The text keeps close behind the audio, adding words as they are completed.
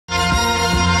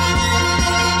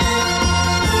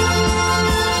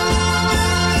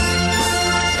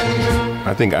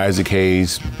I think Isaac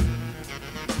Hayes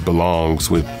belongs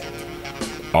with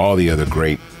all the other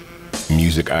great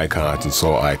music icons and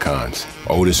soul icons.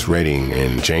 Otis Redding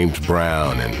and James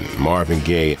Brown and Marvin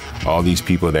Gaye, all these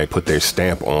people that put their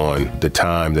stamp on the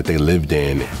time that they lived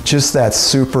in. Just that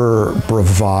super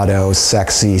bravado,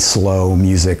 sexy, slow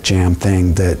music jam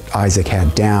thing that Isaac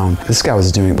had down. This guy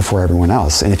was doing it before everyone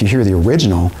else. And if you hear the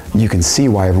original, you can see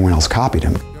why everyone else copied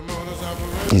him.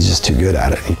 He's just too good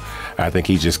at it. I think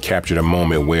he just captured a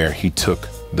moment where he took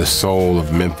the soul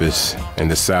of Memphis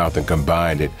and the South and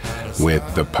combined it with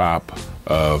the pop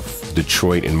of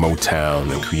Detroit and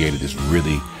Motown and created this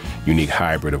really unique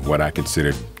hybrid of what I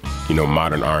consider,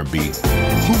 modern R&B. Who's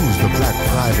the black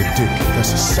private dick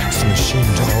that's a sex machine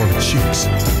to all the chicks?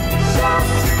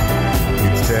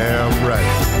 You're damn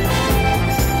right.